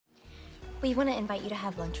We want to invite you to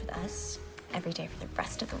have lunch with us every day for the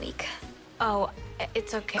rest of the week. Oh,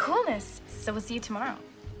 it's okay. Coolness. So we'll see you tomorrow.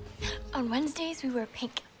 On Wednesdays, we wear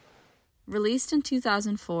pink. Released in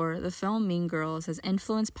 2004, the film Mean Girls has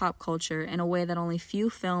influenced pop culture in a way that only few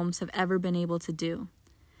films have ever been able to do.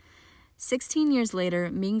 16 years later,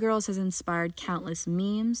 Mean Girls has inspired countless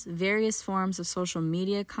memes, various forms of social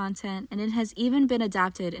media content, and it has even been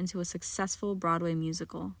adapted into a successful Broadway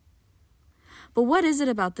musical. But what is it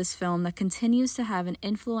about this film that continues to have an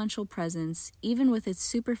influential presence, even with its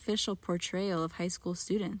superficial portrayal of high school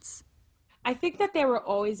students? I think that there will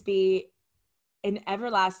always be an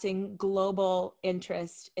everlasting global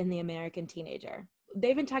interest in the American teenager.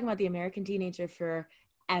 They've been talking about the American teenager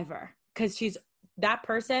forever because she's that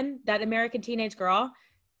person, that American teenage girl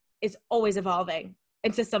is always evolving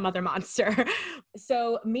into some other monster.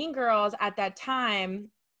 So Mean Girls at that time,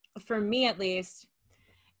 for me at least,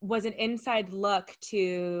 was an inside look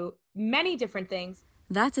to many different things.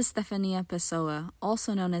 That's Estefania Pessoa,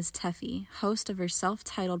 also known as Teffy, host of her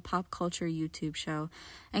self-titled pop culture YouTube show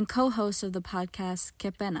and co-host of the podcast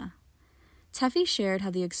Que Pena. Teffy shared how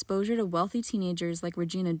the exposure to wealthy teenagers like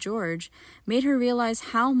Regina George made her realize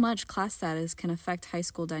how much class status can affect high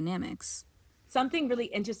school dynamics. Something really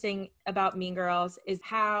interesting about Mean Girls is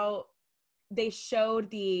how they showed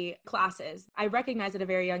the classes. I recognized at a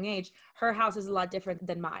very young age, her house is a lot different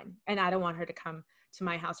than mine, and I don't want her to come to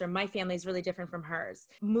my house, or my family is really different from hers.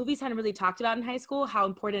 Movies hadn't really talked about in high school how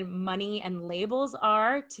important money and labels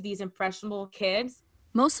are to these impressionable kids.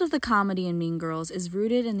 Most of the comedy in Mean Girls is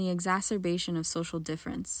rooted in the exacerbation of social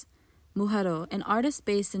difference. Mujero, an artist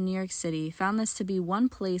based in New York City, found this to be one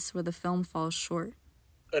place where the film falls short.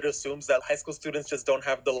 It assumes that high school students just don't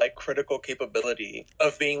have the critical capability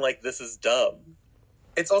of being this is dumb.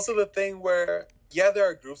 It's also the thing where, yeah, there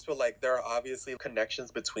are groups, but there are obviously connections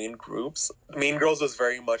between groups. Mean Girls was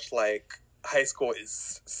very much high school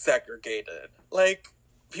is segregated.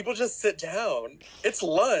 People just sit down. It's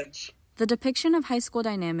lunch. The depiction of high school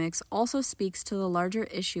dynamics also speaks to the larger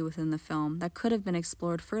issue within the film that could have been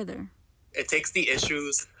explored further. It takes the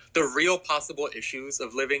issues, the real possible issues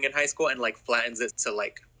of living in high school, and flattens it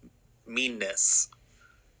to meanness.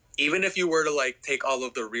 Even if you were to take all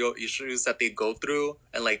of the real issues that they go through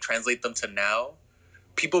and translate them to now,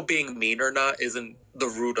 people being mean or not isn't the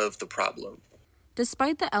root of the problem.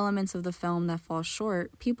 Despite the elements of the film that fall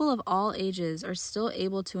short, people of all ages are still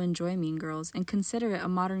able to enjoy Mean Girls and consider it a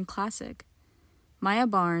modern classic. Maya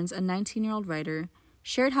Barnes, a 19-year-old writer,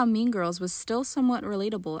 shared how Mean Girls was still somewhat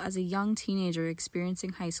relatable as a young teenager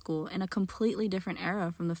experiencing high school in a completely different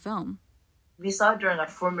era from the film. We saw it during our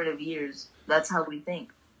formative years. That's how we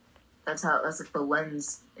think. That's the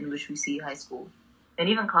lens in which we see high school. And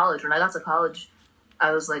even college. When I got to college,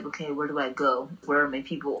 I was like, okay, where do I go? Where are my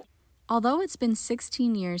people? Although it's been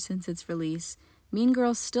 16 years since its release, Mean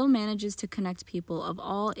Girls still manages to connect people of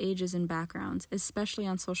all ages and backgrounds, especially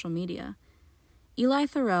on social media. Eli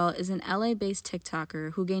Thorell is an LA-based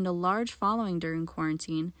TikToker who gained a large following during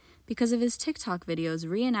quarantine because of his TikTok videos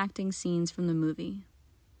reenacting scenes from the movie.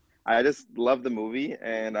 I just love the movie,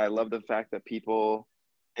 and I love the fact that people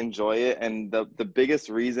enjoy it. And the biggest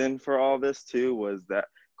reason for all this, too, was that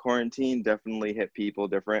quarantine definitely hit people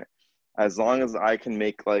different. As long as I can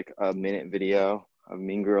make a minute video of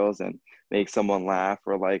Mean Girls and make someone laugh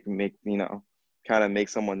or make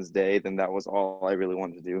someone's day, then that was all I really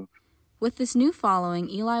wanted to do. With this new following,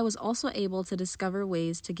 Eli was also able to discover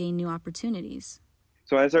ways to gain new opportunities.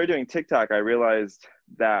 So when I started doing TikTok, I realized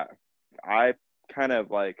that I kind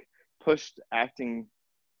of pushed acting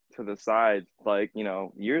to the side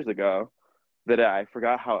years ago, that I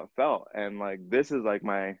forgot how it felt. And this is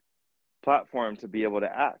my platform to be able to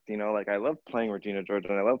act, I love playing Regina George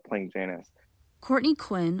and I love playing Janice. Courtney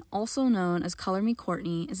Quinn, also known as Color Me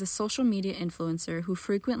Courtney, is a social media influencer who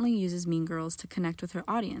frequently uses Mean Girls to connect with her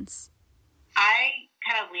audience. I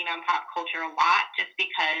kind of lean on pop culture a lot just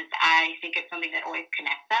because I think it's something that always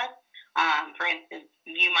connects us. For instance,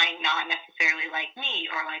 you might not necessarily like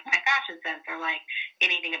me or my fashion sense or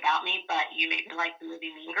anything about me, but you maybe like the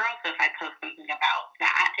movie Mean Girls. So if I post something about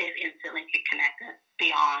that, it instantly could connect us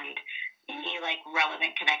beyond any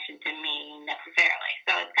relevant connection to me necessarily.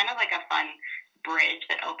 So it's kind of a fun bridge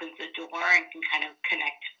that opens the door and can kind of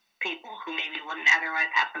connect people who maybe wouldn't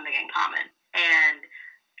otherwise have something in common. And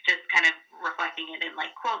just kind of reflecting it in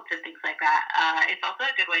quotes and things like that. It's also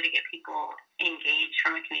a good way to get people engaged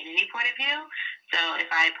from a community point of view. So if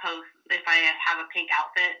I have a pink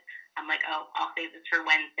outfit, I'm I'll save this for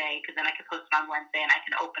Wednesday because then I can post it on Wednesday and I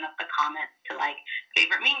can open up the comments to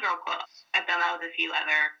favorite Mean Girl quotes. I've done that with a few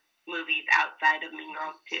other movies outside of Mean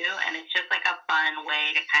Girls too, and it's just a fun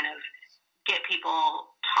way to kind of get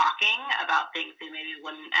people talking about things they maybe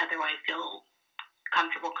wouldn't otherwise feel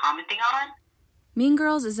comfortable commenting on. Mean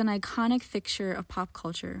Girls is an iconic fixture of pop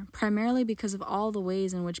culture, primarily because of all the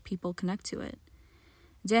ways in which people connect to it.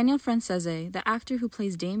 Daniel Francese, the actor who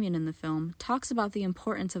plays Damien in the film, talks about the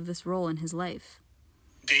importance of this role in his life.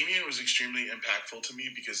 Damien was extremely impactful to me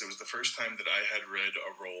because it was the first time that I had read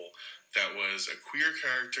a role that was a queer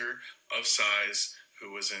character of size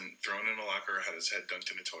who wasn't thrown in a locker, had his head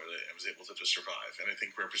dunked in a toilet, and was able to just survive. And I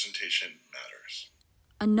think representation matters.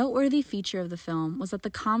 A noteworthy feature of the film was that the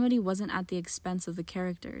comedy wasn't at the expense of the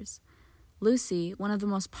characters. Lucy, one of the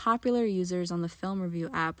most popular users on the film review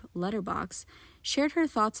app Letterboxd, shared her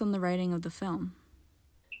thoughts on the writing of the film.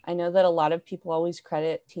 I know that a lot of people always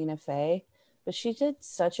credit Tina Fey, but she did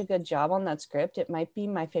such a good job on that script. It might be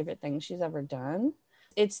my favorite thing she's ever done.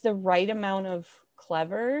 It's the right amount of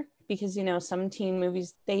clever because, you know, some teen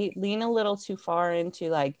movies, they lean a little too far into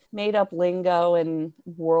like made up lingo and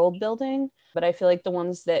world building. But I feel like the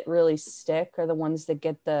ones that really stick are the ones that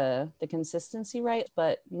get the consistency right.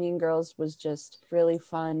 But Mean Girls was just really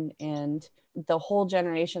fun. And the whole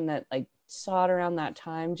generation that like saw it around that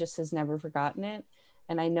time just has never forgotten it.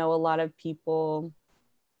 And I know a lot of people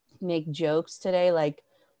make jokes today, like,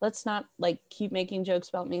 let's not like keep making jokes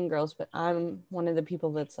about Mean Girls, but I'm one of the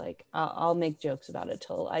people that's like, I'll make jokes about it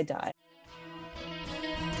till I die.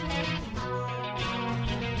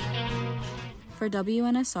 For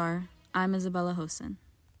WNSR, I'm Isabella Hosen.